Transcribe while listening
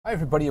Hi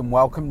everybody and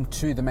welcome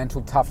to the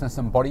Mental Toughness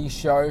and Body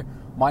Show.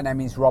 My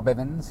name is Rob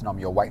Evans and I'm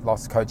your weight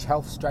loss coach,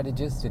 health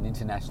strategist and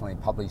internationally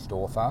published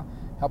author,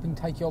 helping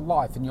take your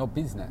life and your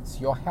business,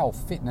 your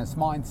health, fitness,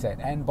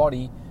 mindset and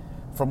body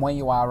from where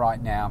you are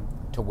right now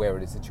to where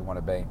it is that you want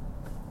to be.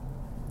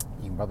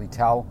 You can probably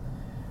tell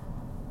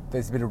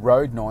there's a bit of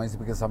road noise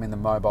because I'm in the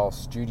mobile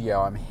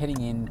studio. I'm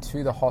heading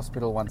into the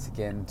hospital once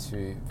again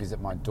to visit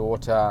my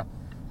daughter.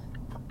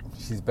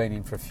 She's been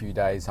in for a few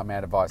days. I'm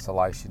out of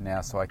isolation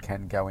now, so I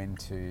can go in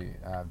to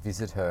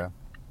visit her.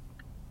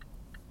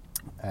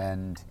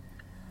 And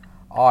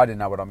I don't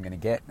know what I'm going to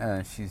get.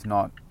 She's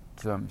not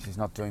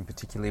doing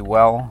particularly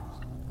well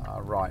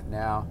right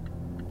now.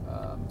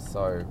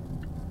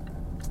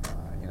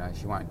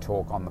 She won't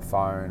talk on the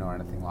phone or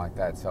anything like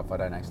that. So if I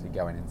don't actually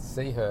go in and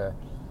see her,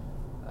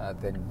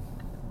 then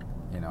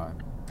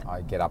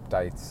I get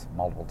updates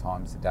multiple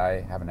times a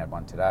day. Haven't had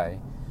one today.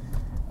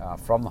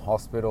 From the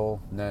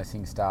hospital,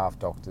 nursing staff,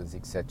 doctors,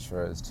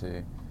 etc., as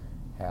to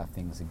how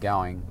things are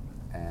going,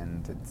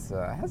 and it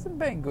hasn't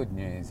been good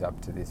news up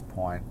to this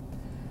point.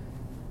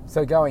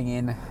 So going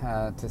in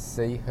to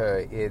see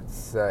her,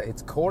 it's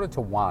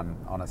 1:45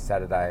 on a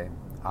Saturday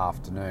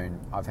afternoon.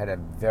 I've had a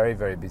very,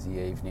 very busy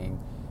evening,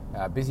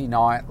 busy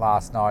night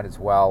last night as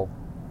well,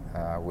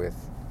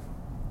 with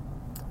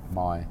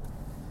my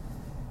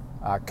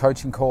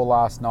coaching call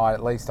last night.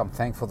 At least I'm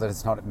thankful that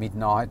it's not at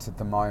midnight at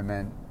the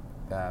moment.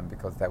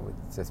 Because that would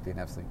just be an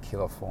absolute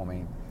killer for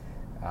me.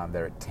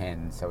 They're at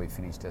 10, so we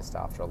finished just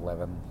after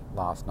 11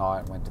 last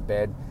night, went to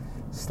bed,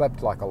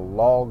 slept like a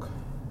log.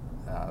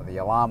 The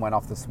alarm went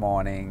off this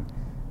morning,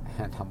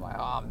 and I'm like,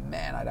 oh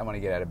man, I don't want to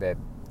get out of bed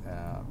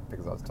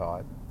because I was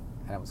tired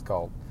and it was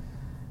cold.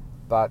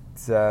 But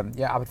up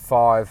at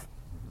 5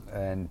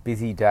 and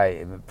busy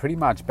day, pretty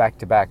much back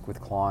to back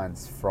with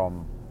clients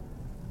from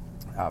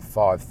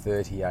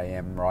 5:30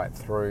 a.m. right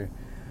through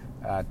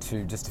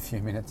to just a few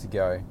minutes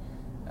ago.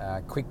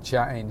 Quick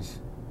change,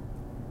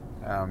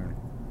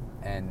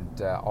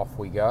 and off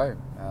we go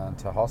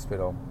to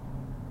hospital.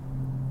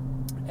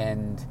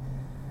 And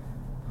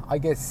I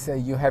guess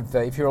you have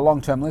if you're a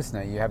long-term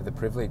listener, you have the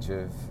privilege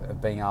of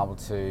being able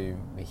to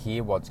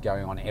hear what's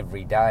going on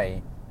every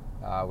day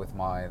with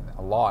my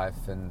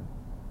life. And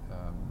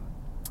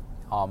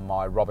on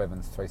my Rob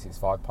Evans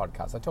 365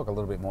 podcast, I talk a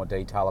little bit more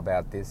detail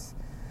about this.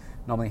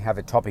 Normally have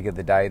a topic of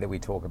the day that we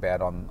talk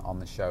about on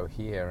the show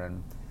here,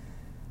 and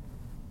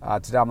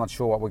today I'm not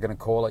sure what we're going to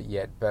call it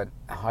yet, but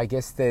I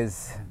guess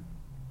there's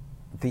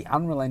the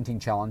unrelenting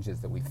challenges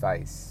that we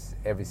face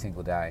every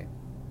single day.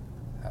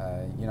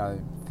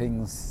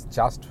 Things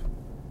just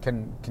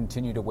can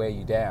continue to wear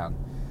you down.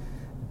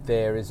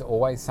 There is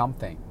always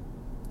something,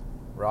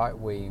 right?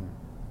 We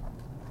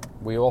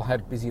all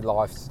have busy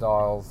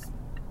lifestyles,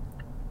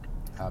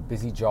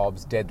 busy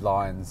jobs,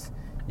 deadlines.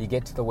 You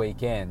get to the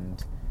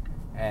weekend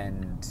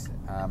and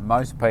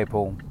most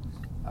people,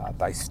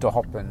 they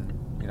stop and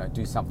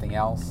do something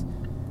else.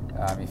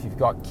 If you've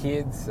got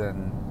kids,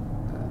 and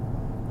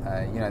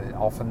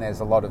often there's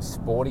a lot of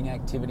sporting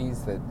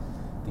activities that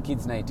the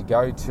kids need to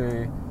go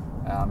to,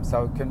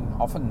 so it can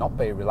often not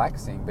be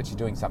relaxing, but you're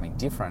doing something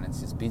different.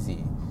 It's just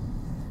busy,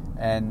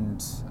 and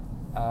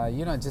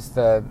just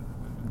the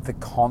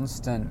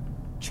constant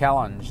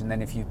challenge. And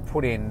then if you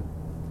put in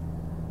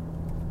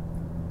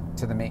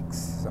to the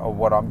mix of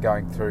what I'm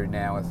going through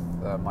now with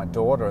my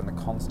daughter and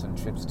the constant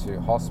trips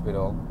to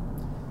hospital,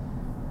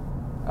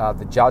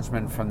 the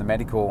judgment from the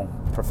medical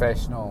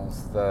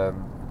professionals, the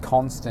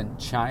constant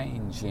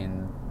change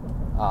in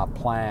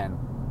plan,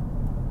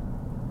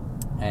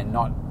 and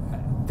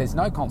there's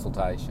no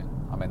consultation.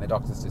 I mean, the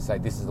doctors just say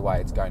this is the way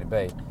it's going to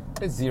be.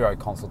 There's zero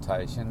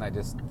consultation.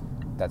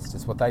 That's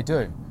just what they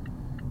do,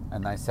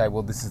 and they say,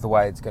 well, this is the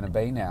way it's going to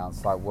be now.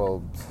 It's like,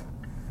 well,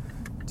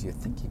 do you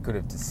think you could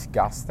have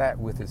discussed that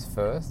with us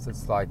first?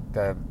 It's like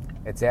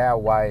it's our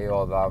way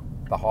or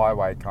the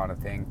highway kind of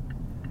thing.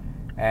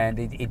 And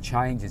it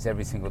changes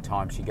every single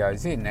time she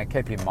goes in. Now,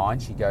 keep in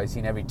mind, she goes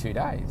in every 2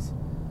 days.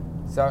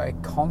 So it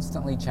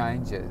constantly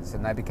changes,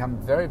 and they become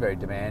very, very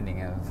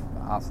demanding of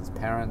us as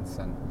parents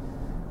and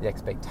the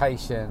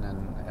expectation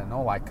and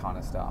all that kind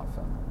of stuff.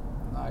 And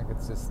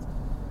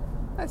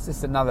that's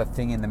just another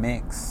thing in the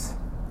mix.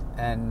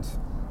 And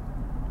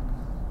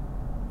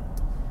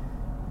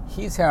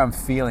here's how I'm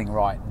feeling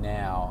right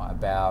now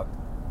about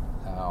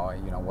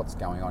what's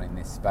going on in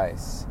this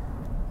space.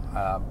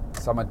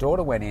 So my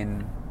daughter went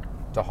in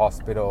to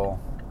hospital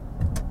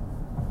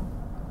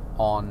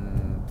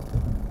on,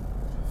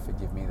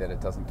 forgive me that it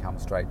doesn't come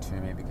straight to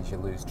me because you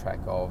lose track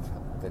of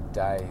the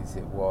days.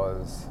 It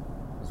was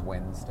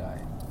Wednesday.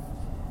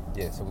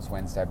 Yes, it was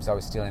Wednesday, because I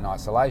was still in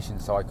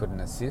isolation, so I couldn't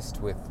assist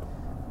with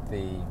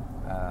the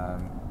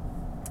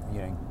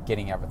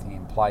getting everything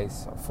in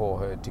place for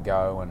her to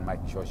go and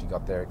making sure she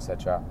got there,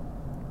 etc.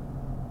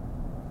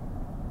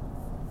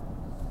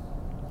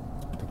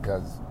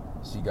 Because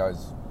she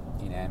goes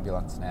in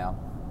ambulance now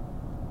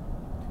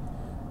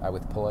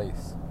with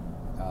police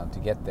to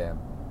get there.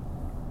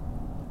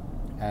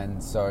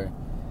 And so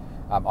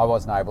I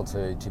wasn't able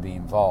to be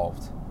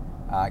involved.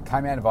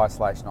 Came out of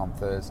isolation on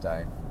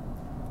Thursday,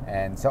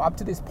 And so up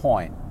to this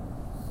point,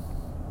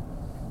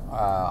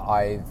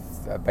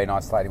 I've been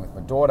isolating with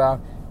my daughter,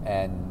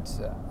 and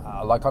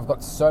like I've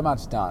got so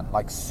much done,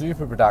 like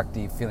super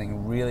productive,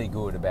 feeling really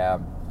good about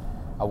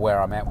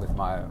where I'm at with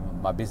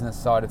my business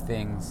side of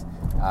things,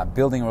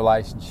 building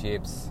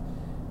relationships.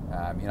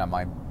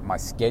 My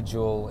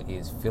schedule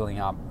is filling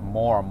up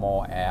more and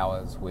more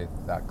hours with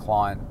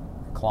client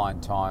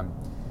time,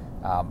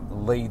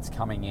 leads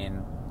coming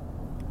in,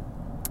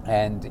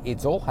 and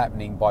it's all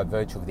happening by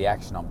virtue of the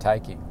action I'm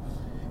taking.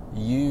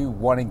 You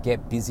want to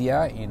get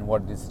busier in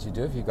what it is that you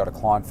do. If you've got a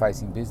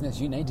client-facing business,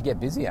 you need to get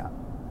busier.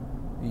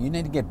 You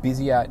need to get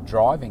busier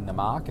driving the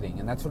marketing,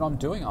 and that's what I'm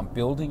doing. I'm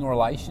building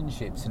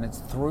relationships, and it's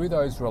through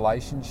those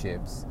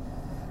relationships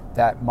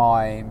that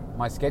my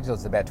schedule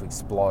is about to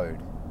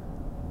explode,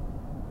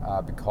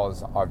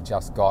 because I've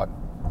just got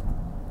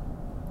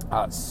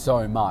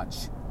so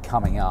much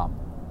coming up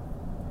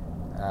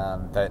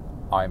that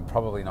I'm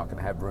probably not going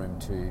to have room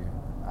to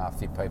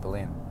fit people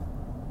in.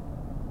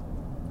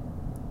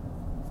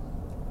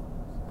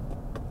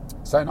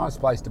 So nice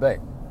place to be.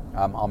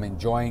 I'm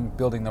enjoying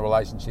building the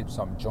relationships.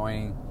 I'm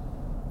enjoying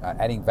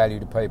adding value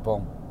to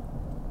people,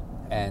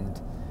 and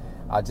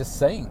just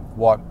seeing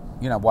what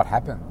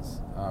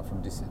happens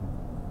from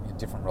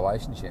different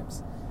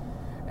relationships.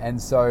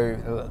 And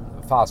so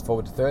fast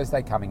forward to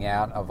Thursday, coming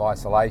out of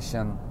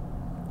isolation,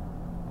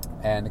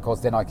 and of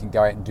course then I can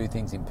go out and do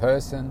things in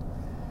person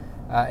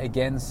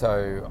again.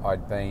 So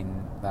I'd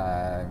been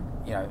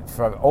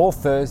for all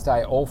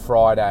Thursday, all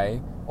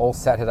Friday, all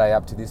Saturday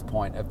up to this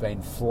point have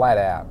been flat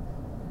out,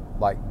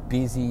 like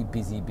busy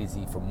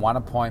from one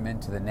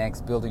appointment to the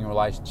next, building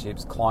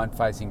relationships,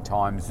 client-facing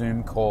time,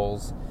 Zoom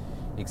calls,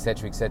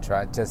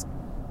 etc. Just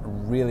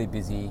really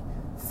busy,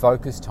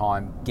 focused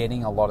time,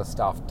 getting a lot of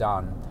stuff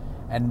done,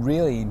 and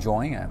really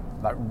enjoying it,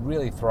 like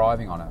really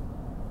thriving on it,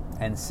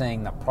 and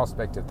seeing the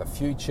prospect of the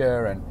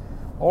future and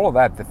all of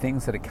that, the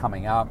things that are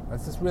coming up.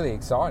 It's just really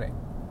exciting.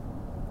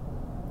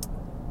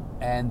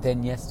 And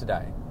then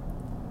yesterday,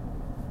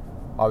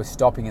 I was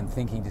stopping and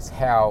thinking just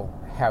how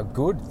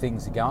good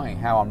things are going,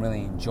 how I'm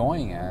really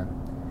enjoying it.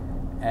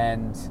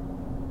 And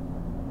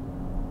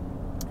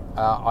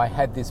I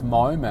had this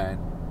moment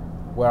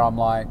where I'm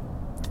like,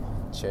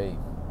 gee,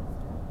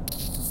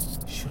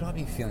 should I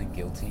be feeling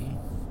guilty?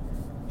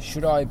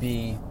 Should I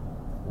be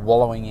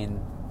wallowing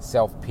in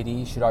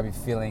self-pity? Should I be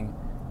feeling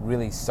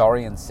really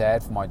sorry and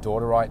sad for my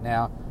daughter right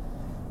now?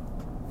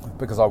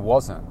 Because I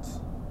wasn't.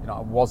 I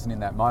wasn't in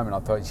that moment. I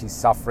thought, she's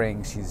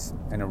suffering, she's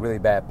in a really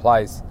bad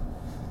place.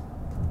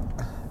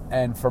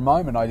 And for a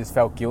moment, I just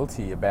felt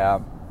guilty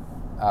about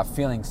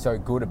feeling so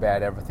good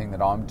about everything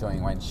that I'm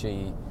doing when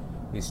she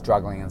is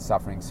struggling and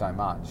suffering so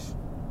much.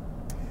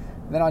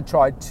 And then I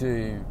tried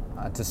to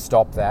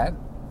stop that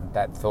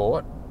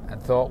thought, and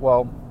thought,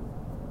 well,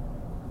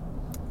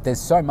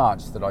 there's so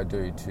much that I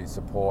do to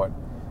support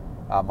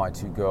my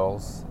two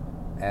girls,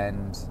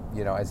 and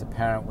as a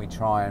parent, we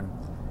try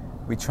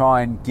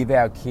and give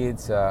our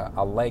kids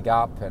a leg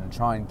up, and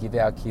try and give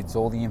our kids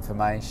all the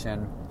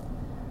information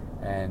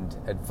and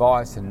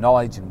advice and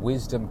knowledge and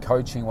wisdom,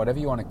 coaching, whatever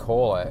you want to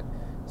call it,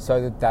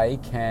 so that they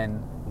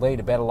can lead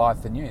a better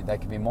life than you. They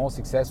can be more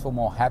successful,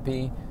 more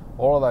happy,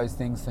 all of those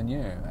things than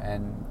you.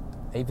 And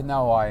even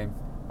though I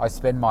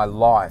spend my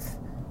life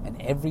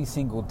and every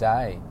single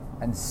day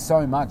and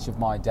so much of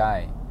my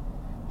day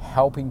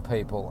helping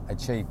people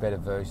achieve better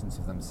versions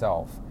of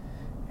themselves,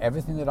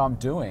 everything that I'm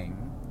doing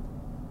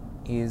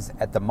is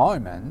at the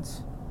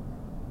moment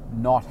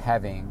not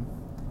having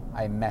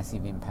a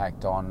massive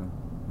impact on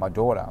my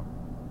daughter,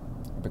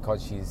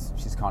 because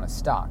she's kind of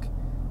stuck.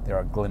 There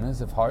are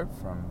glimmers of hope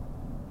from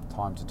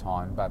time to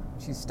time, but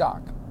she's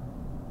stuck.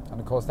 And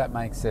of course that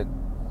makes it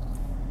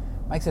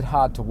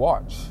hard to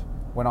watch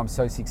when I'm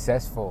so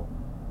successful.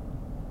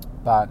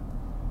 But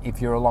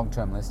if you're a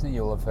long-term listener,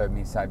 you'll have heard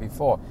me say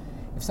before,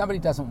 if somebody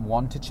doesn't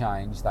want to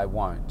change, they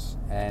won't.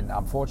 And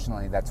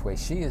unfortunately, that's where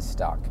she is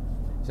stuck.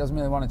 She doesn't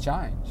really want to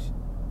change.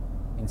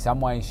 In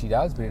some ways she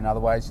does, but in other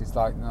ways she's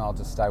like, no, I'll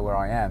just stay where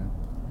I am.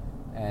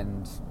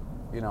 And,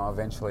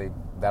 eventually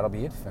that'll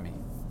be it for me.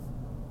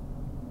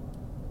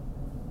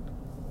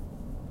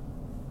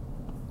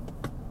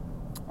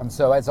 And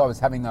so as I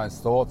was having those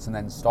thoughts and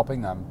then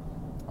stopping them,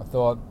 I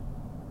thought,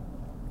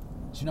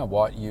 do you know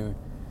what? You're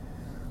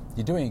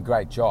doing a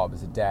great job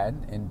as a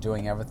dad in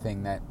doing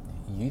everything that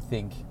you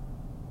think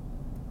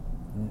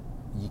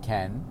you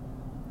can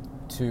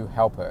to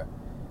help her.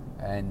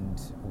 And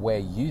where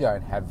you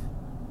don't have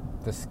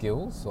the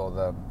skills or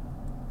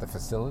the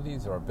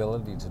facilities or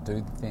ability to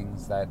do the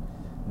things that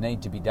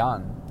need to be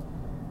done,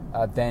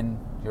 then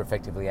you're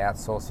effectively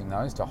outsourcing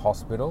those to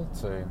hospital,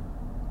 to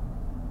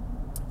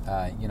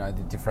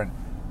the different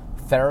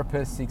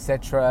therapists,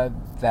 etc.,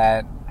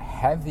 that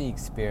have the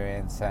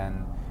experience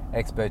and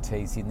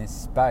expertise in this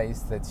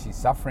space that she's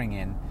suffering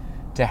in,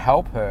 to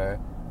help her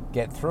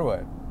get through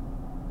it.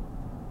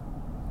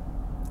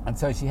 And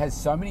so she has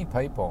so many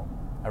people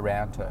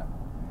around her.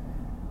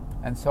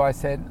 And so I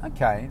said,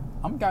 okay,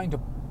 I'm going to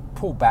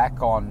pull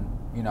back on,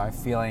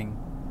 feeling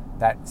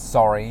that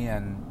sorry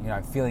and,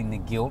 feeling the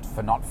guilt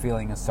for not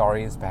feeling as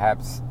sorry as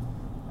perhaps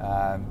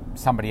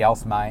somebody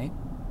else may.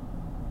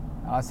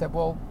 And I said,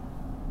 well,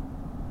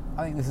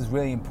 I think this is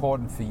really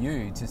important for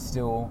you to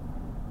still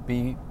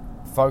be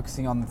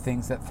focusing on the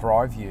things that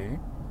thrive you.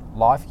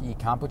 Life, you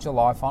can't put your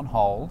life on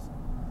hold.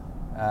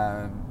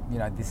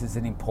 This is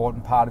an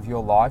important part of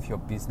your life, your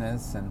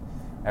business and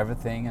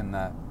everything, and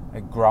the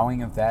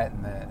growing of that,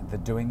 and the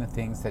doing the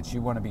things that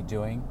you want to be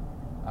doing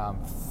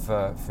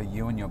for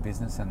you and your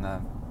business and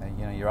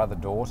your other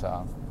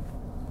daughter,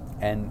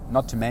 and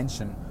not to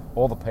mention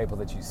all the people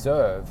that you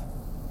serve.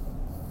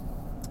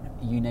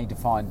 You need to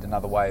find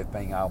another way of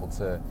being able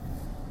to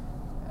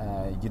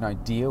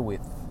deal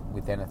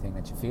with anything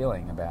that you're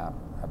feeling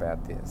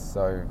about this.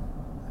 So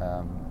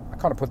I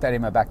kind of put that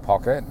in my back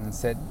pocket and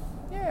said,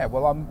 yeah,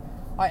 well,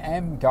 I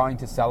am going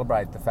to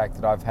celebrate the fact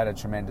that I've had a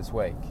tremendous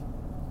week.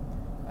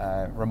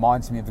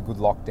 Reminds me of a good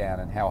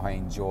lockdown and how I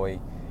enjoy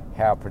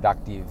how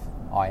productive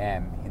I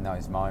am in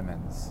those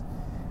moments.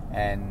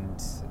 And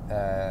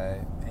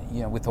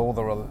with all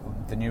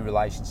the new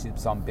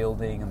relationships I'm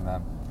building, and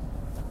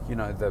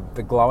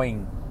the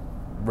glowing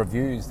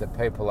reviews that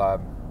people are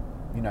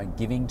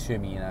giving to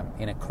me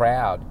in a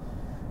crowd,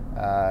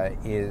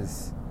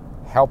 is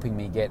helping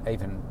me get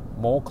even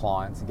more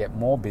clients and get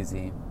more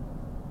busy.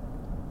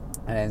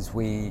 And as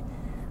we're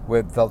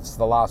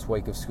the last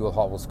week of school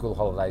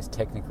holidays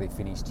technically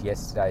finished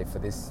yesterday for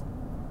this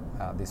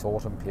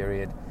autumn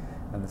period,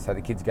 and so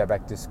the kids go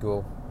back to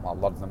school. Well, a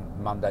lot of them,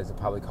 Monday's a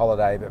public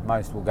holiday, but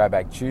most will go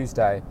back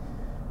Tuesday.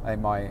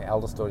 And my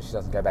eldest daughter, she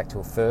doesn't go back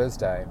till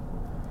Thursday.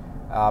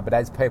 But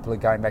as people are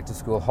going back to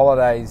school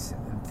holidays,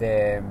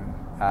 they're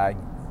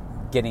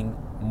getting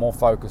more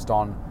focused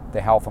on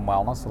their health and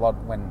wellness.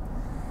 When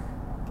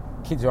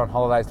kids are on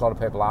holidays, a lot of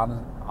people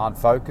aren't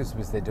focused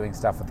because they're doing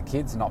stuff with the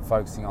kids and not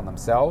focusing on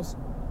themselves.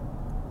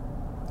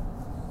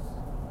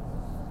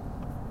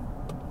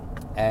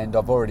 And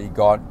I've already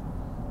got,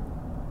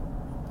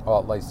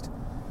 at least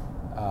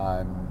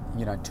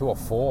 2 or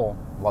 4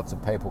 lots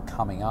of people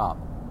coming up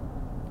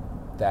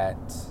that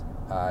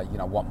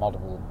want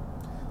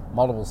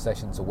multiple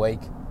sessions a week.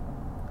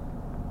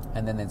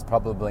 And then there's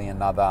probably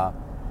another,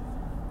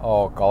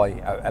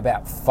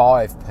 about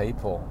 5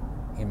 people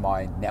in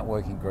my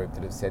networking group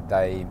that have said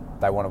they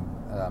want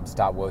to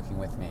start working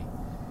with me.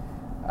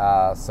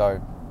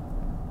 So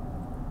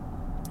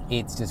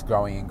it's just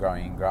growing and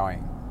growing and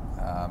growing,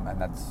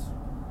 and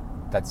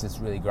that's just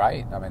really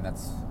great. I mean,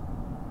 that's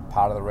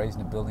part of the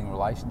reason of building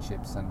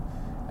relationships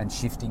and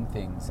shifting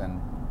things.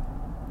 And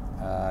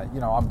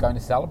I'm going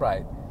to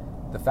celebrate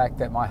the fact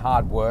that my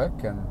hard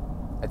work and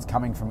it's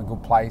coming from a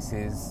good place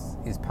is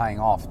paying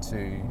off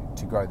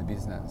to grow the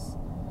business.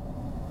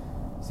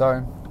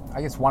 So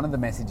I guess one of the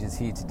messages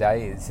here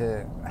today is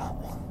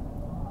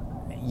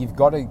you've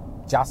got to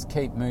just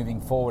keep moving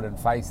forward and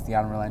face the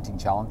unrelenting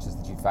challenges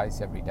that you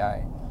face every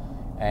day.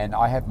 And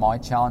I have my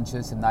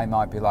challenges, and they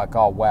might be like,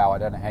 oh wow, I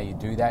don't know how you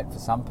do that, for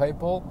some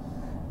people.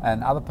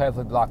 And other people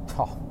would be like,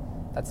 oh,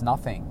 that's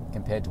nothing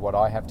compared to what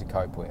I have to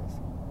cope with.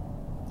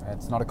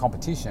 It's not a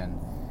competition.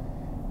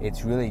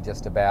 It's really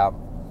just about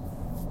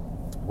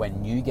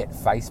when you get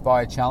faced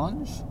by a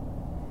challenge,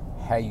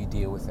 how you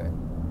deal with it,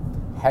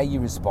 how you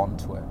respond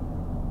to it.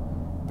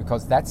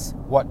 Because that's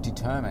what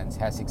determines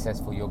how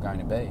successful you're going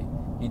to be.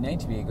 You need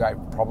to be a great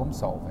problem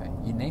solver.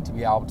 You need to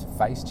be able to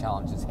face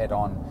challenges head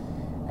on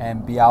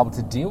and be able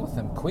to deal with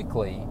them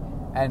quickly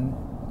and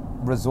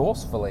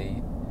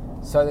resourcefully,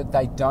 so that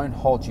they don't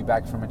hold you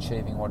back from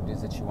achieving what it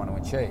is that you want to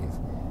achieve.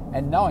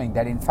 And knowing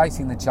that in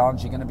facing the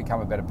challenge, you're going to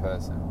become a better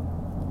person,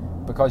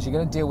 because you're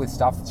going to deal with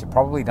stuff that you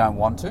probably don't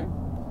want to.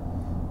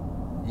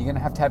 You're going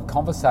to have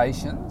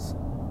conversations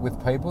with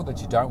people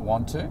that you don't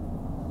want to,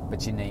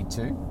 but you need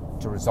to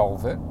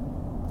resolve it.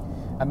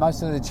 And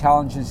most of the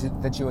challenges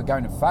that you are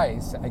going to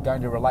face are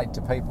going to relate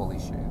to people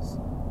issues,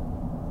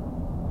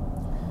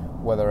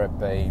 whether it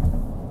be,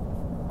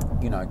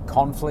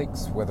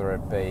 conflicts, whether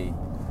it be,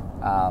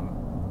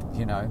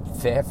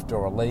 theft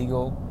or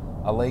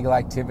illegal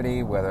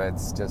activity, whether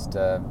it's just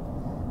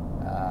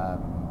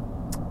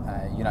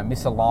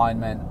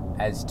misalignment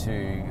as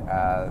to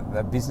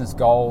the business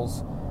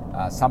goals.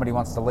 Somebody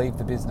wants to leave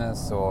the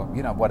business, or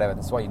whatever.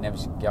 That's why you never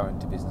should go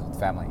into business with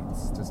family.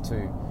 It's just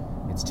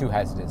too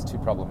hazardous, too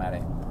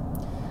problematic.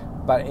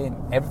 But in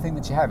everything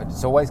that you have,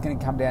 it's always going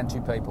to come down to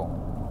people.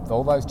 With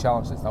all those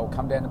challenges, they'll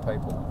come down to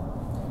people.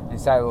 And you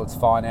say, well, it's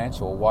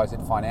financial. Why is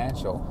it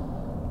financial?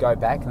 Go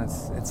back, and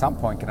it's at some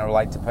point going to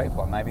relate to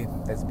people. And maybe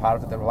there's a part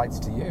of it that relates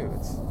to you.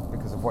 It's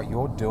because of what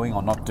you're doing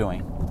or not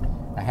doing,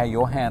 and how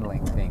you're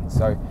handling things.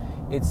 So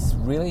it's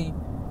really,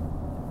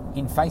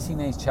 in facing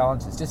these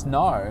challenges, just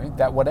know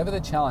that whatever the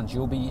challenge,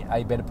 you'll be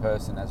a better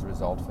person as a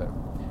result of it.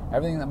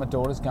 Everything that my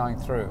daughter's going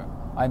through,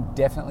 I'm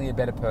definitely a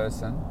better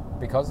person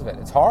because of it.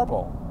 It's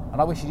horrible, and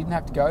I wish she didn't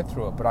have to go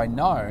through it, but I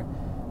know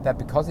that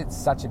because it's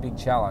such a big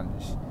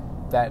challenge,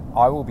 that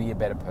I will be a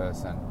better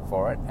person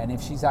for it. And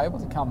if she's able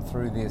to come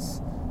through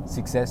this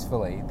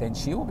successfully, then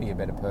she will be a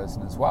better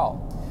person as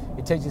well.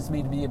 It teaches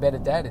me to be a better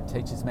dad. It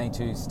teaches me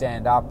to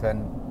stand up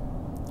and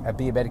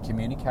be a better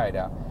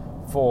communicator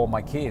for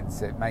my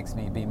kids. It makes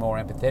me be more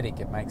empathetic.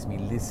 It makes me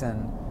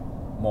listen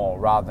more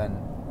rather than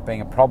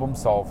being a problem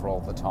solver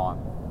all the time.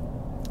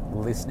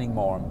 Listening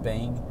more and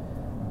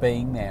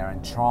being there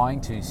and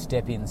trying to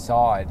step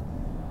inside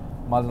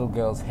my little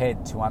girl's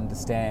head to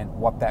understand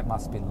what that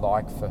must be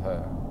like for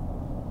her.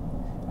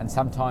 And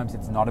sometimes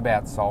it's not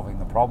about solving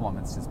the problem,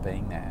 it's just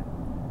being there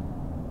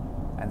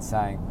and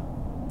saying,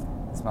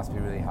 this must be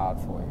really hard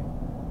for you.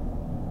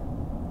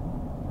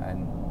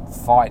 And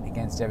fight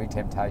against every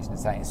temptation and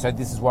saying, so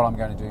this is what I'm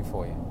going to do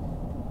for you.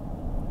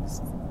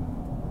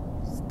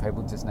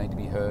 People just need to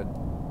be heard.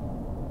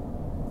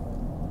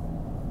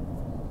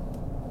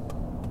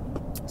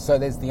 So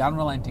there's the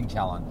unrelenting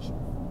challenge.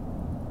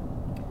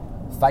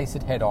 Face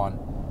it head on,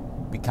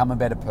 become a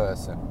better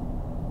person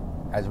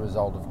as a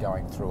result of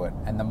going through it.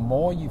 And the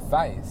more you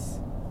face,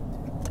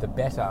 the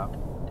better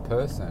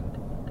person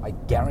I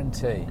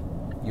guarantee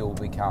you'll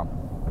become.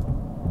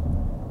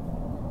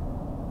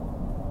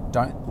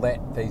 Don't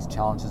let these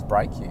challenges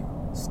break you.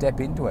 Step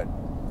into it.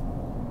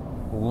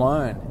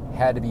 Learn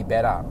how to be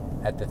better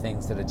at the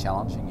things that are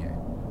challenging you.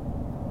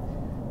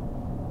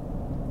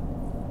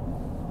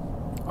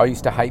 I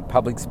used to hate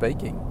public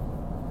speaking.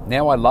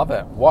 Now I love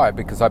it. Why?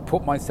 Because I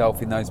put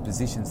myself in those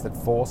positions that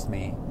forced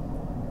me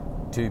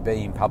to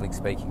be in public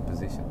speaking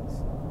positions.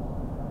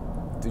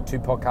 Do 2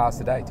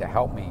 podcasts a day to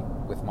help me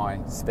with my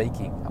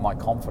speaking and my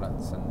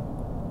confidence and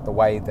the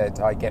way that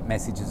I get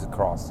messages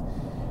across.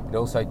 It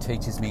also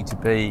teaches me to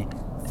be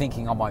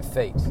thinking on my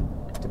feet,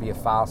 to be a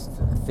fast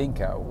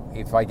thinker.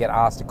 If I get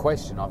asked a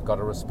question, I've got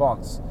a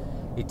response.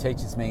 It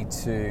teaches me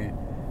to,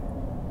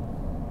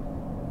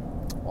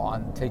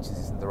 teaches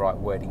isn't the right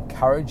word,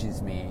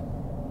 encourages me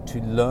to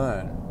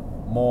learn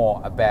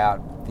more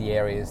about the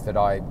areas that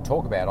I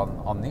talk about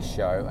on this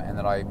show and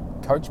that I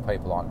coach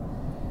people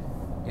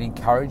on. It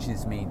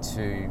encourages me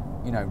to,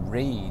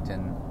 read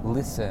and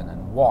listen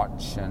and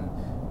watch and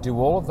do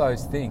all of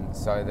those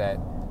things so that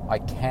I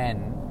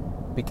can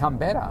become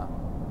better.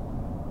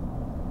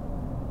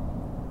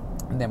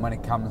 And then when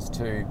it comes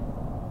to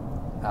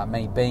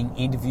me being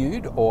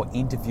interviewed or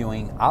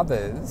interviewing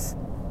others,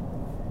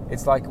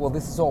 it's like, well,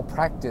 this is all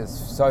practice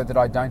so that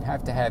I don't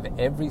have to have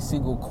every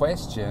single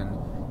question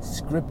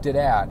scripted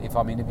out if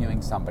I'm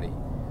interviewing somebody.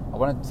 I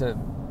want it to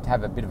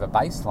have a bit of a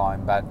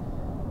baseline, but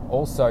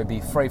also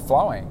be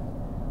free-flowing.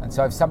 And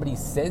so if somebody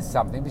says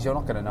something, because you're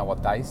not going to know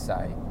what they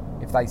say,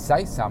 if they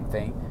say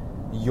something,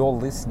 you're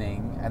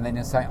listening, and then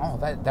you're saying, oh,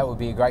 that would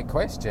be a great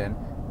question.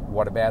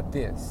 What about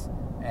this?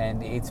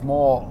 And it's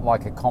more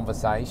like a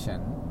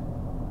conversation,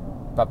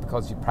 but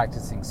because you're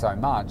practicing so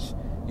much,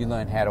 you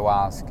learn how to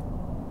ask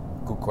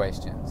good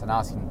questions and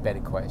asking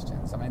better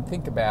questions. I mean,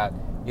 think about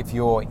if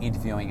you're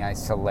interviewing a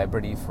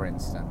celebrity, for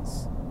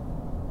instance.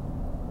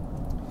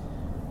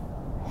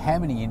 How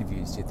many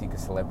interviews do you think a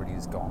celebrity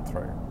has gone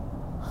through?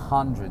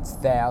 Hundreds,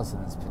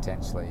 thousands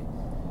potentially.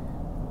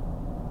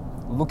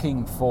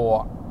 Looking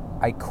for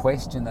a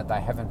question that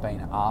they haven't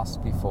been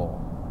asked before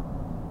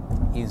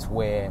is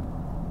where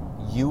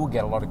you will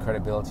get a lot of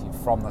credibility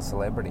from the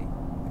celebrity.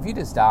 If you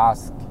just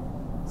ask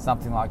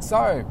something like,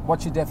 so,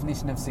 what's your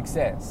definition of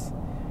success?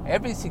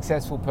 Every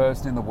successful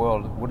person in the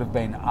world would have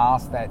been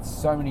asked that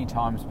so many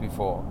times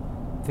before.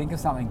 Think of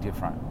something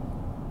different.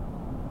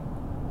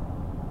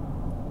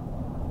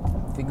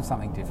 Think of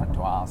something different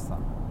to ask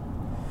them.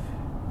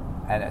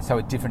 And so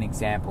a different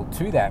example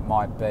to that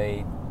might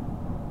be,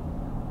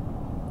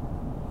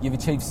 you've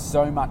achieved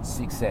so much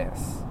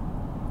success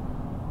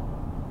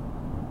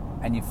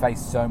and you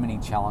face so many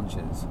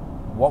challenges.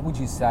 What would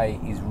you say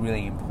is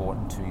really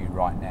important to you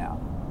right now?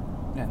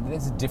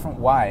 There's a different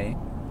way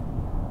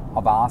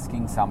of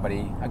asking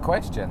somebody a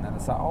question, and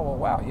they say, oh, well,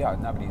 wow, yeah,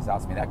 nobody's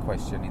asked me that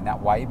question in that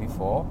way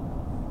before,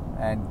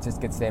 and just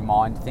gets their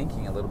mind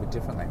thinking a little bit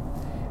differently.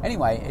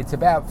 Anyway, it's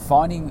about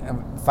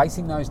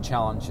facing those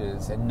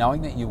challenges and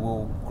knowing that you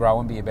will grow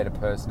and be a better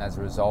person as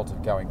a result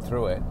of going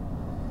through it.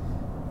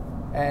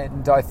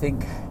 And I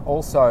think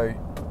also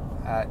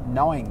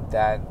knowing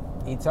that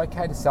it's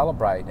okay to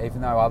celebrate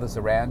even though others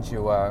around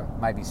you are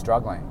maybe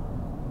struggling.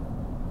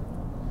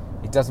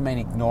 It doesn't mean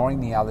ignoring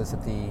the others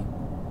at the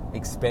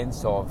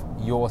expense of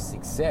your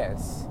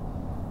success.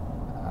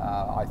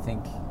 I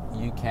think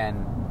you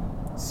can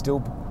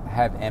still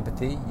have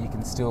empathy, you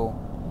can still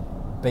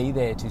be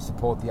there to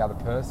support the other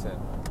person,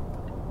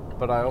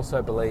 but I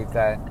also believe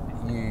that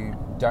you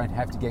don't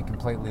have to get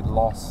completely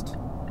lost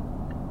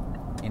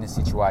in a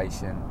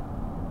situation.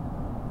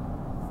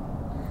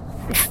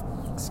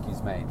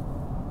 Excuse me.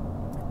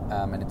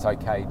 And it's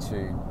okay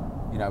to,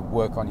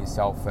 work on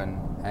yourself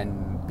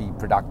and be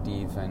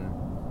productive and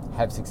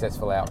have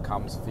successful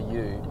outcomes for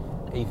you,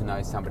 even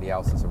though somebody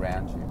else is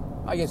around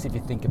you. I guess if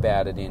you think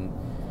about it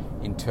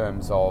in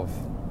terms of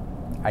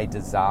a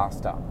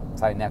disaster,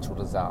 say a natural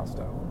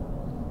disaster,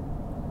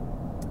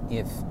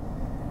 if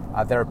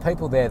there are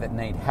people there that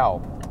need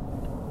help,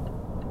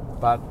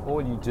 but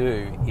all you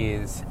do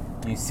is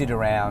you sit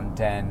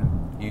around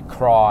and you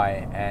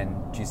cry and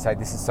you say,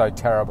 this is so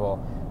terrible,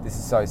 this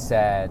is so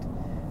sad,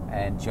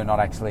 and you're not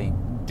actually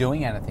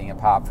doing anything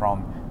apart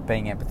from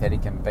being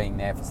empathetic and being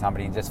there for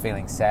somebody and just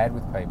feeling sad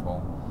with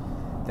people,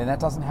 then that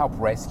doesn't help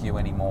rescue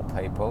any more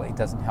people. It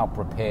doesn't help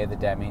repair the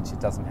damage. It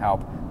doesn't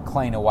help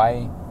clean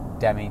away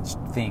damaged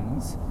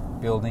things,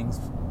 buildings,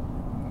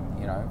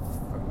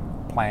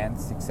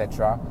 plants,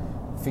 etc.,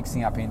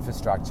 fixing up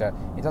infrastructure.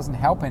 It doesn't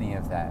help any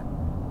of that.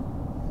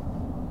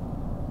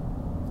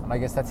 And I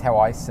guess that's how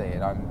I see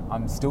it.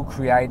 I'm still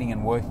creating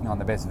and working on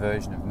the best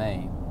version of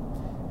me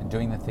and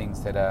doing the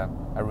things that are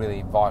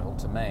really vital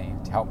to me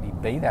to help me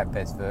be that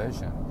best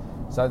version,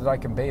 so that I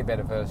can be a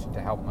better version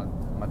to help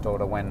my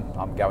daughter when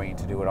I'm going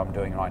to do what I'm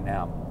doing right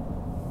now,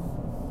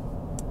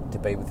 to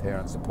be with her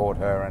and support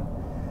her and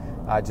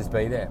just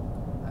be there.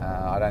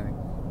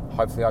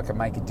 Hopefully I can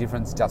make a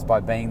difference just by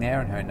being there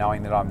and her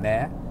knowing that I'm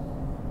there.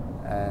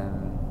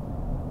 And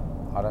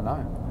I don't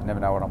know. I never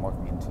know what I'm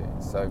walking into.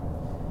 So,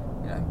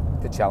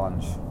 the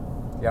challenge,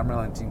 the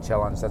Unrelenting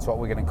Challenge, that's what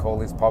we're going to call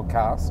this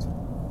podcast.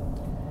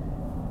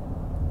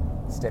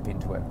 Step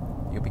into it.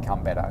 You'll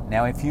become better.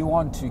 Now, if you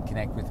want to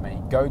connect with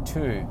me, go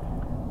to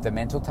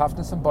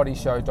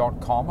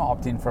thementaltoughnessandbodyshow.com,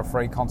 opt in for a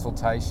free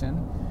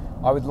consultation.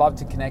 I would love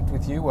to connect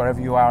with you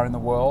wherever you are in the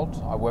world.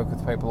 I work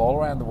with people all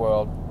around the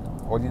world.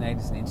 All you need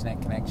is an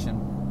internet connection.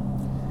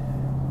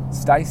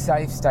 Stay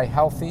safe, stay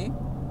healthy.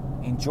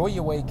 Enjoy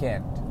your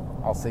weekend.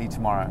 I'll see you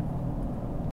tomorrow.